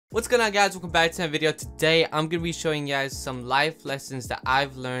What's going on, guys? Welcome back to my video. Today I'm gonna be showing you guys some life lessons that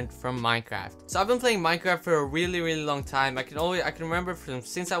I've learned from Minecraft. So I've been playing Minecraft for a really long time. I can remember from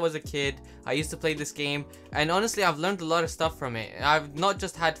since I was a kid I used to play this game, and honestly I've learned a lot of stuff from it. I've not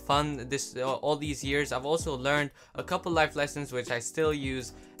just had fun all these years, I've also learned a couple life lessons which I still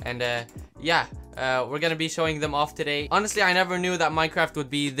use, and we're gonna be showing them off today. Honestly, I never knew that Minecraft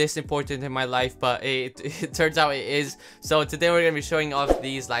would be this important in my life, but it turns out it is. So today we're gonna be showing off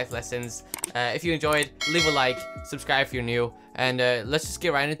these life lessons. If you enjoyed, leave a like, subscribe if you're new, and let's just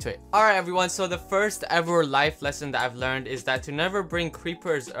get right into it. Alright everyone, so the first ever life lesson that I've learned is that to never bring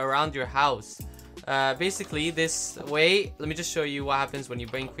creepers around your house. Basically this way, let me just show you what happens when you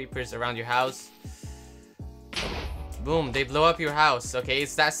bring creepers around your house. Boom, they blow up your house. Okay,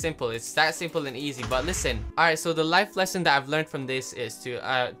 it's that simple. It's that simple and easy. But listen, all right, so the life lesson that I've learned from this is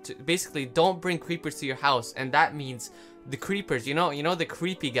to basically don't bring creepers to your house, and that means the creepers, you know the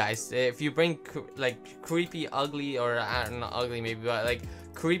creepy guys. If you bring like creepy, ugly, or I don't know, ugly maybe, but like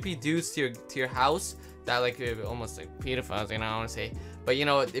creepy dudes to your house that like almost like pedophiles, you know, I want to say. But you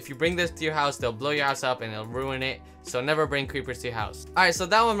know, if you bring this to your house, they'll blow your house up and they'll ruin it. So never bring creepers to your house. Alright, so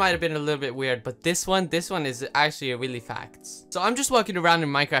that one might have been a little bit weird, but this one is actually really facts. So I'm just walking around in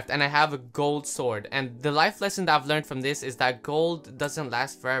Minecraft and I have a gold sword, and the life lesson that I've learned from this is that gold doesn't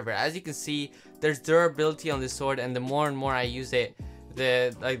last forever. As you can see, there's durability on this sword, and the more and more I use it,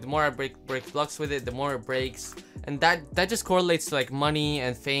 the more I break blocks with it, the more it breaks. And that just correlates to like money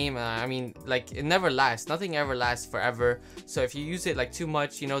and fame. I mean, like, it never lasts. Nothing ever lasts forever. So if you use it like too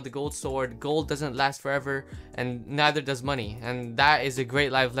much, you know, the gold sword, gold doesn't last forever, and neither does money. And that is a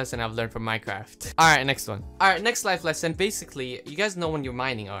great life lesson I've learned from Minecraft. Alright, next one. Alright, next life lesson. Basically, you guys know when you're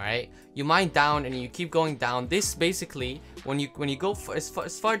mining, alright? You mine down and you keep going down. This basically, when you go as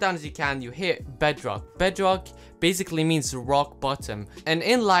far down as you can, you hit bedrock. Bedrock basically means rock bottom. And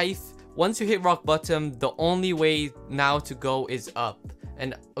in life, once you hit rock bottom, the only way now to go is up.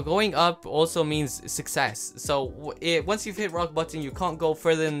 And going up also means success. So once you've hit rock bottom, you can't go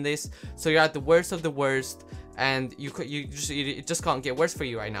further than this. So you're at the worst of the worst, and it just can't get worse for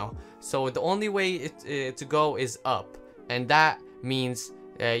you right now. So the only way to go is up, and that means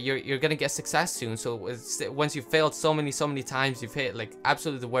you're gonna get success soon. So once you've failed so many times, you've hit like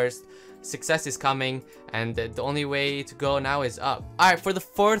absolutely the worst, success is coming, and the only way to go now is up. Alright, for the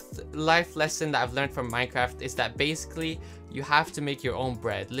fourth life lesson that I've learned from Minecraft is that basically you have to make your own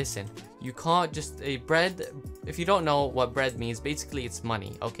bread. Listen, you can't just bread. If you don't know what bread means, basically it's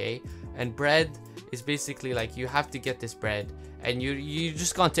money, okay? And bread is basically like you have to get this bread, and you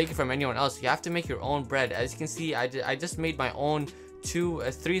just can't take it from anyone else. You have to make your own bread. As you can see, I just made my own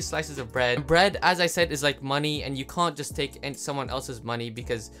three slices of bread. Bread, as I said, is like money, and you can't just take someone else's money,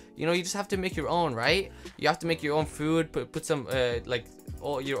 because you know, you just have to make your own, right? You have to make your own food, put some like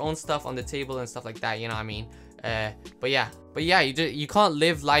all your own stuff on the table and stuff like that, you know what I mean? But yeah, you can't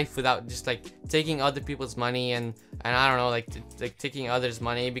live life without just like taking other people's money and I don't know, like taking others'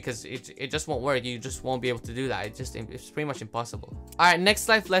 money, because it just won't work. You just won't be able to do that. It's pretty much impossible. Alright, next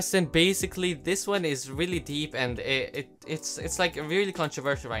life lesson. Basically this one is really deep, and it's like really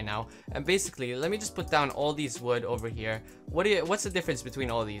controversial right now. And basically, let me just put down all these wood over here. What's the difference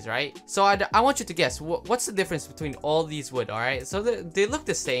between all these, right? So I want you to guess what's the difference between all these wood. Alright, so they look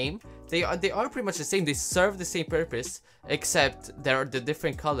the same. They are pretty much the same. They serve the same purpose, except they're the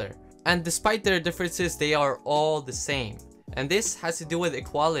different color. And despite their differences, they are all the same. And this has to do with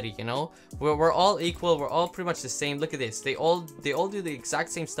equality, you know? We're all equal. We're all pretty much the same. Look at this. They all do the exact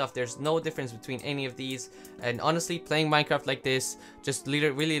same stuff. There's no difference between any of these. And honestly, playing Minecraft like this just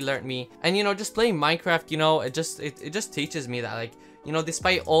really learned me. And you know, just playing Minecraft, you know, it just teaches me that, like, you know,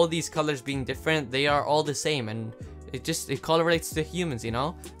 despite all these colors being different, they are all the same. And it correlates to humans, you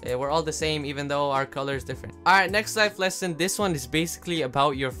know? We're all the same, even though our color is different. Alright, next life lesson. This one is basically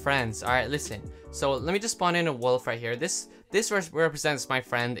about your friends. Alright, listen. So let me just spawn in a wolf right here. This represents my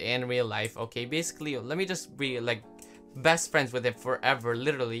friend in real life, okay? Basically, let me just be like best friends with him forever,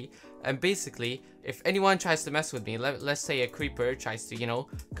 literally. And basically, if anyone tries to mess with me, let's say a creeper tries to, you know,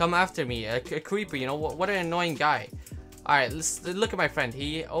 come after me. A creeper, you know, what an annoying guy. Alright, let's look at my friend.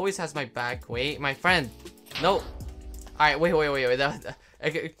 He always has my back. Wait, my friend. No. Alright, wait.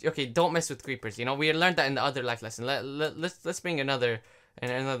 Okay, don't mess with creepers. You know, we learned that in the other life lesson. Let's bring another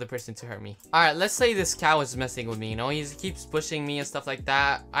person to hurt me. Alright, let's say this cow is messing with me, you know? He keeps pushing me and stuff like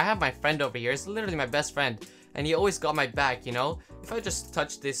that. I have my friend over here. It's literally my best friend, and he always got my back, you know? If I just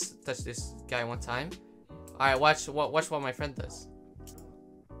touch this guy one time. Alright, watch what my friend does.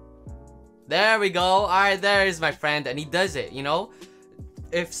 There we go. Alright, there is my friend, and he does it, you know?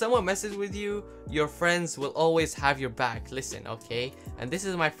 if someone messes with you, your friends will always have your back. Listen, okay? And this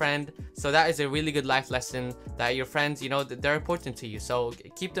is my friend, so that is a really good life lesson, that your friends, you know, they're important to you. So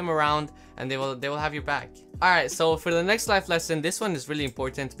keep them around and they will have your back. Alright, so for the next life lesson, this one is really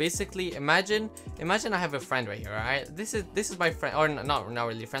important. Basically, imagine I have a friend right here, alright? This is my friend, or not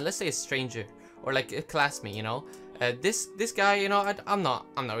really a friend, let's say a stranger, or like a classmate, you know? This guy, you know, I'm not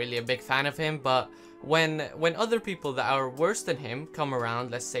really a big fan of him, but when other people that are worse than him come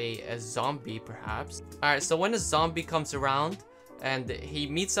around, let's say a zombie perhaps. Alright, so when a zombie comes around and he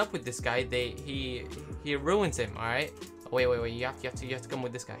meets up with this guy, he ruins him, alright? Wait, you have to come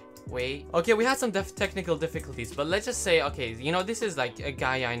with this guy. Wait. Okay, we had some technical difficulties, but let's just say, okay, you know, this is like a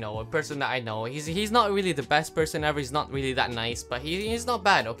guy I know, a person that I know. He's not really the best person ever, he's not really that nice, but he's not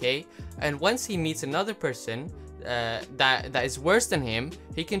bad, okay? And once he meets another person that is worse than him,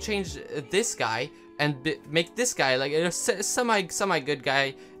 he can change this guy and make this guy like a semi good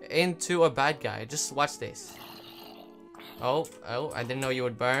guy into a bad guy. Just watch this. Oh, I didn't know you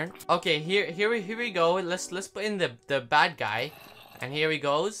would burn. Okay, here we go. Let's put in the bad guy, and here he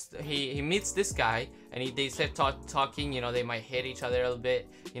goes. He meets this guy, and they start talking. You know, they might hit each other a little bit.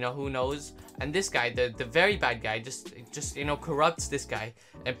 You know, who knows? And this guy, the very bad guy, just you know, corrupts this guy.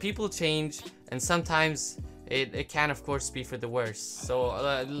 And people change, and sometimes it can of course be for the worse.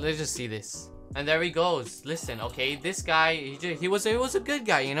 So let's just see this. And there he goes. Listen, okay, this guy, he was a good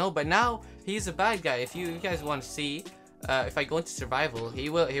guy, you know, but now he's a bad guy. If you guys want to see, if I go into survival, he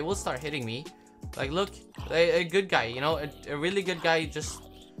will start hitting me. Like, look, a good guy, you know, a really good guy.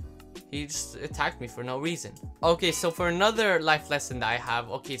 He just attacked me for no reason. Okay, so for another life lesson that I have,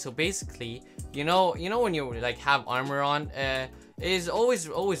 okay, so basically, you know when you like have armor on, it is always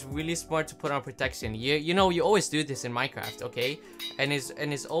really smart to put on protection. You know, you always do this in Minecraft, okay? And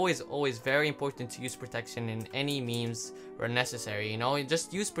it's always very important to use protection in any means where necessary, you know?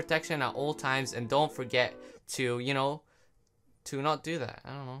 Just use protection at all times, and don't forget to, you know, to not do that. I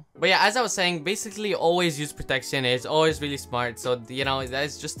don't know. But yeah, as I was saying, basically always use protection. It's always really smart. So, you know,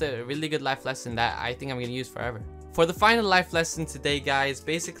 that's just a really good life lesson that I think I'm gonna use forever. For the final life lesson today, guys,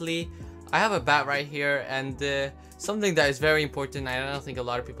 basically I have a bat right here, and something that is very important, and I don't think a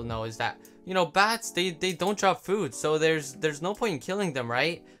lot of people know, is that, you know, bats, they don't drop food, so there's no point in killing them,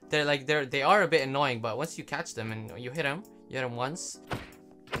 right? They are a bit annoying, but once you catch them and you hit them once.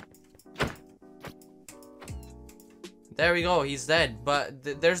 There we go, he's dead, but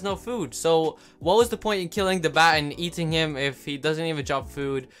there's no food. So what was the point in killing the bat and eating him if he doesn't even drop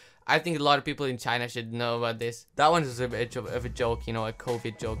food? I think a lot of people in China should know about this. That one is a bit of a joke, you know, a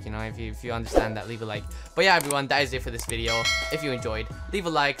COVID joke, you know. If you understand that, leave a like. But yeah, everyone, that is it for this video. If you enjoyed, leave a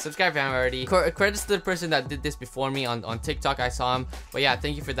like, subscribe if you haven't already. Credits to the person that did this before me on TikTok. I saw him. But yeah,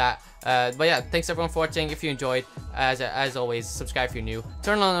 thank you for that. But yeah, thanks everyone for watching. If you enjoyed, as always, subscribe if you're new.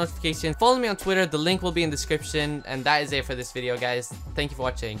 Turn on notifications. Follow me on Twitter. The link will be in the description. And that is it for this video, guys. Thank you for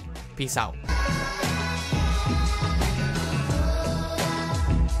watching. Peace out.